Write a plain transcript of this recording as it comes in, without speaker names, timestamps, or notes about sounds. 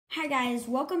Hi guys,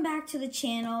 welcome back to the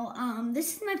channel.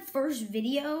 This is my first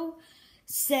video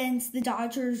since the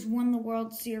Dodgers won the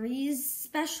World Series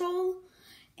special,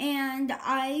 and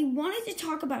I wanted to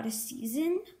talk about a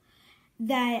season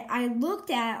that I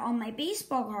looked at on my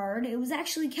baseball card. It was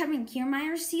actually Kevin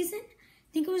Kiermaier's season.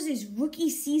 I think it was his rookie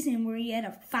season where he had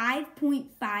a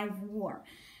 5.5 WAR.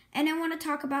 And I want to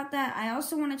talk about that. I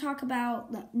also want to talk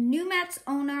about the new Mets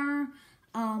owner,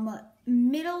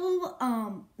 middle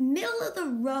of the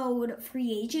road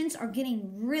free agents are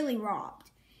getting really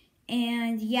robbed.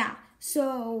 And yeah,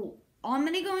 so I'm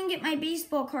gonna go and get my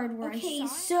baseball card where I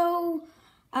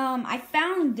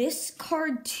found this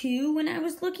card too when I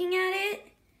was looking at it.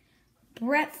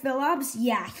 Brett Phillips,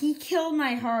 yeah, he killed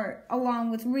my heart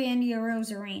along with Randy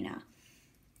Arozarena.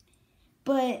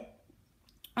 But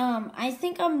I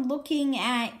think I'm looking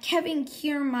at Kevin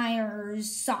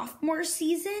Kiermaier's sophomore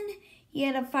season. He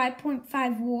had a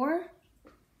 5.5 WAR.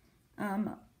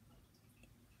 I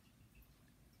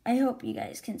hope you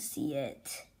guys can see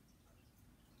it.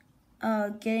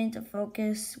 Get into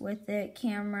focus with it,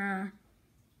 camera.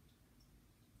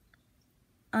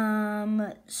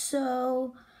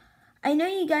 So I know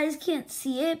you guys can't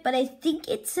see it, but I think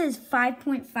it says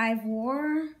 5.5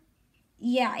 WAR.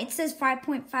 Yeah, it says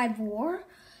 5.5 WAR.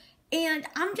 And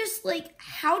I'm just like,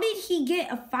 how did he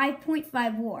get a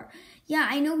 5.5 WAR? Yeah,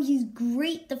 I know he's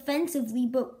great defensively,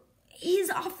 but his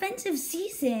offensive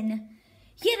season,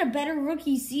 he had a better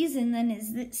rookie season than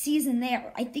his season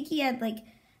there. I think he had like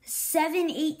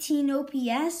 718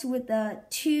 OPS with a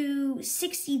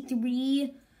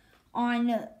 263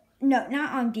 on, no,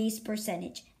 not on base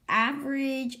percentage.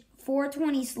 Average,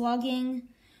 420 slugging,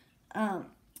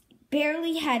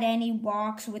 barely had any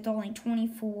walks with only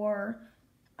 24.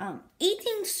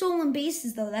 18 stolen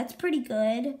bases, though. That's pretty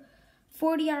good.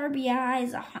 40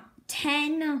 RBIs,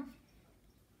 10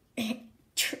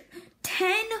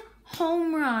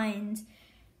 home runs,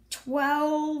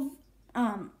 12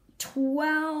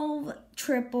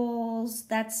 triples,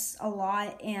 that's a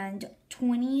lot, and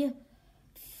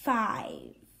 25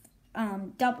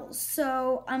 doubles.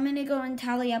 So I'm going to go and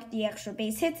tally up the extra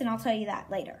base hits, and I'll tell you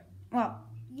that later. Well,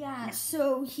 yeah,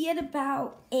 so he had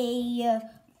about a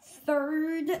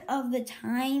third of the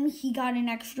time he got an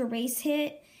extra base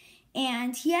hit,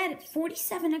 and he had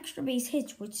 47 extra base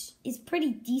hits, which is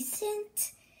pretty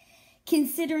decent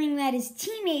considering that his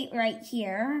teammate right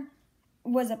here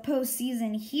was a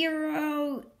postseason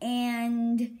hero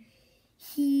and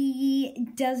he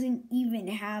doesn't even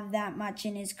have that much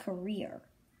in his career.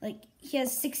 Like, he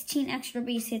has 16 extra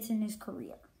base hits in his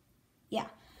career. Yeah.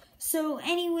 So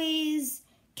anyways,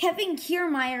 Kevin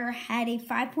Kiermaier had a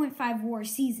 5.5 WAR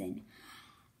season.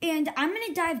 And I'm going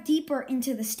to dive deeper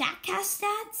into the StatCast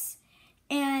stats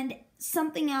and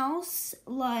something else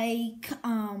like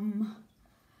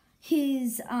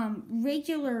his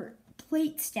regular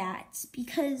plate stats.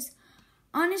 Because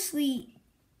honestly,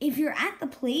 if you're at the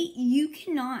plate, you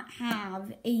cannot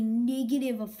have a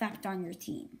negative effect on your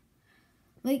team.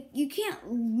 Like, you can't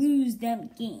lose them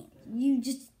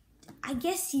games. I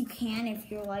guess you can if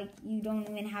you're like, you don't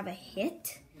even have a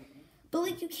hit. But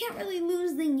like, you can't really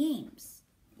lose the games.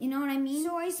 You know what I mean?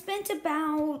 So I spent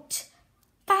about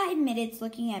 5 minutes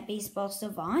looking at Baseball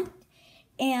Savant.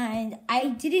 And I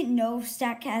didn't know if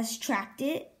StatCast tracked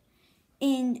it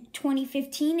in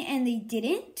 2015. And they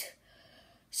didn't.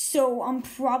 So I'm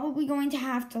probably going to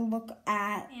have to look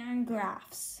at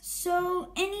graphs.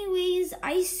 So anyways,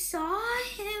 I saw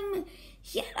him.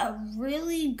 He had a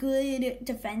really good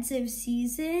defensive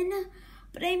season,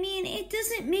 but I mean, it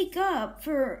doesn't make up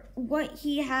for what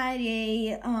he had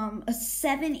a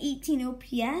 718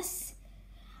 OPS.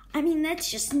 I mean, that's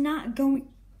just not going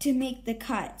to make the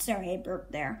cut. Sorry, I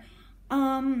burped there.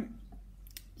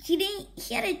 He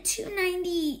had a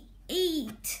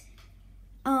 298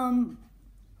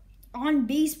 on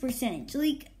base percentage.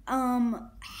 Like,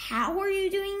 how are you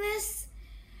doing this?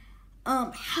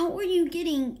 How are you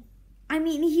getting? I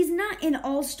mean, he's not in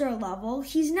all-star level.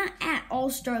 He's not at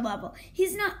all-star level.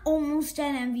 He's not almost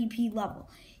at MVP level.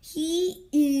 He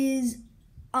is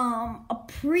a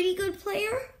pretty good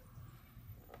player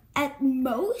at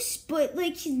most, but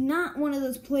like, he's not one of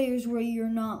those players where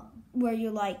you're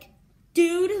like,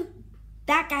 dude,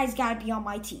 that guy's got to be on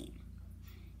my team.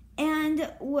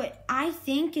 And what I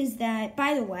think is that,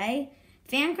 by the way,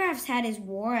 Fangraphs had his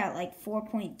WAR at like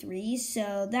 4.3,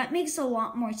 so that makes a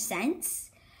lot more sense.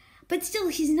 But still,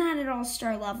 he's not at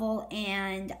all-star level,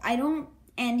 and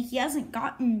he hasn't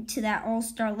gotten to that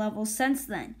all-star level since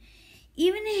then.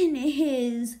 Even in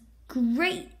his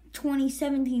great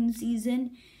 2017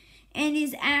 season and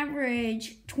his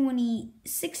average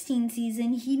 2016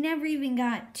 season, he never even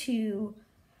got to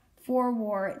for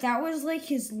WAR. That was like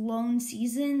his lone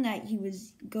season that he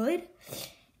was good,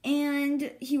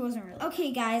 and he wasn't really.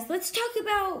 Okay, guys, let's talk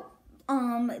about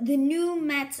the new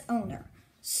Mets owner.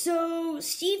 So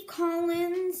Steve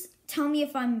Collins, tell me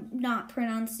if I'm not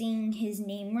pronouncing his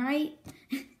name right.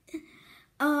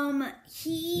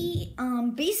 He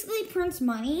basically prints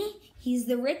money. He's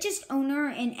the richest owner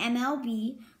in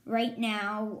MLB right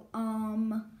now.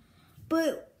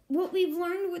 But what we've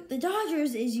learned with the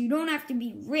Dodgers is you don't have to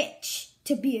be rich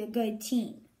to be a good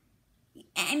team.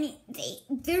 I mean,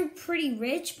 they're pretty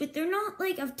rich, but they're not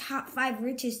like a top 5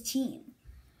 richest team.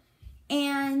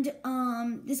 And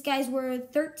this guy's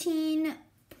worth 13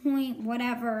 point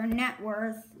whatever net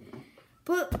worth.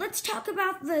 But let's talk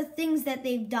about the things that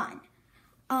they've done.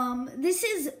 This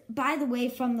is, by the way,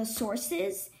 from the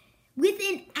sources.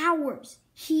 Within hours,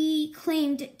 he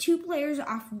claimed 2 players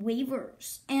off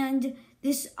waivers. And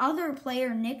this other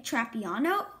player, Nick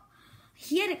Trapiano,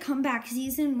 he had a comeback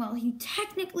season. Well, he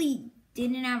technically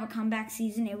didn't have a comeback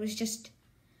season. It was just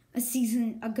a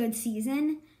good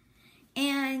season.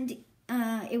 And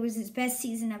it was his best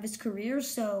season of his career.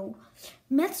 So,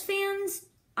 Mets fans,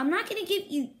 I'm not going to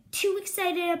get you too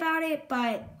excited about it,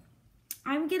 but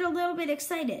I'm getting a little bit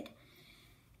excited.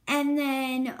 And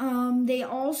then they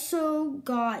also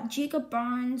got Jacob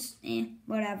Barnes,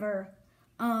 whatever.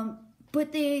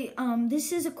 But they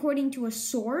this is according to a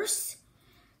source.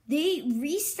 They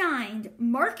re-signed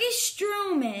Marcus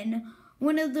Stroman,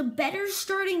 one of the better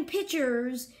starting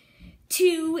pitchers,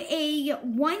 to a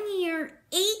 1-year,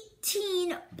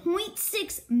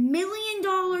 $18.6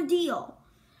 million deal.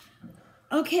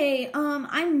 Okay,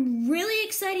 I'm really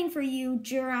excited for you,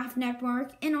 Giraffe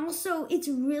Neckmark, and also it's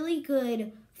really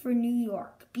good for New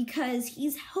York because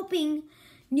he's helping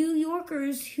New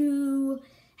Yorkers who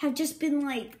have just been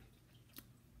like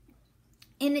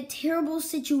in a terrible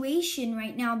situation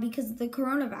right now because of the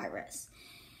coronavirus.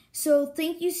 So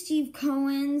thank you, Steve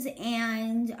Collins,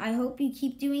 and I hope you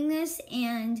keep doing this,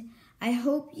 and I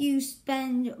hope you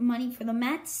spend money for the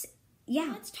Mets.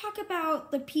 Yeah, let's talk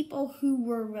about the people who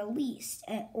were released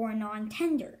or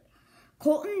non-tendered.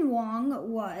 Colton Wong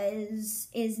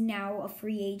is now a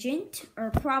free agent,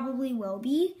 or probably will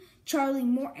be. Charlie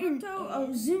Morton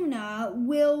Ozuna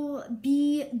will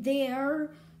be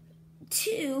there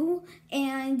too.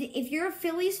 And if you're a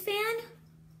Phillies fan,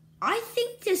 I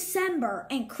think December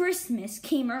and Christmas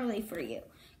came early for you,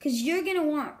 because you're going to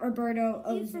want Roberto Ozuna.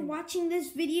 Thank you for watching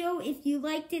this video. If you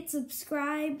liked it,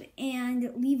 subscribe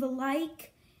and leave a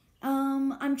like.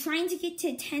 I'm trying to get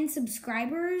to 10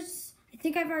 subscribers. I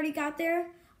think I've already got there.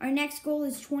 Our next goal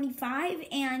is 25.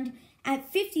 And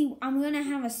at 50, I'm going to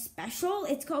have a special.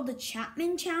 It's called the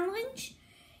Chapman Challenge.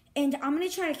 And I'm going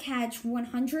to try to catch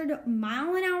 100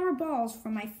 mile-an-hour balls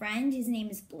from my friend. His name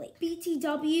is Blake.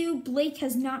 BTW, Blake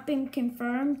has not been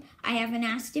confirmed. I haven't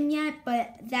asked him yet,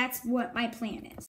 but that's what my plan is.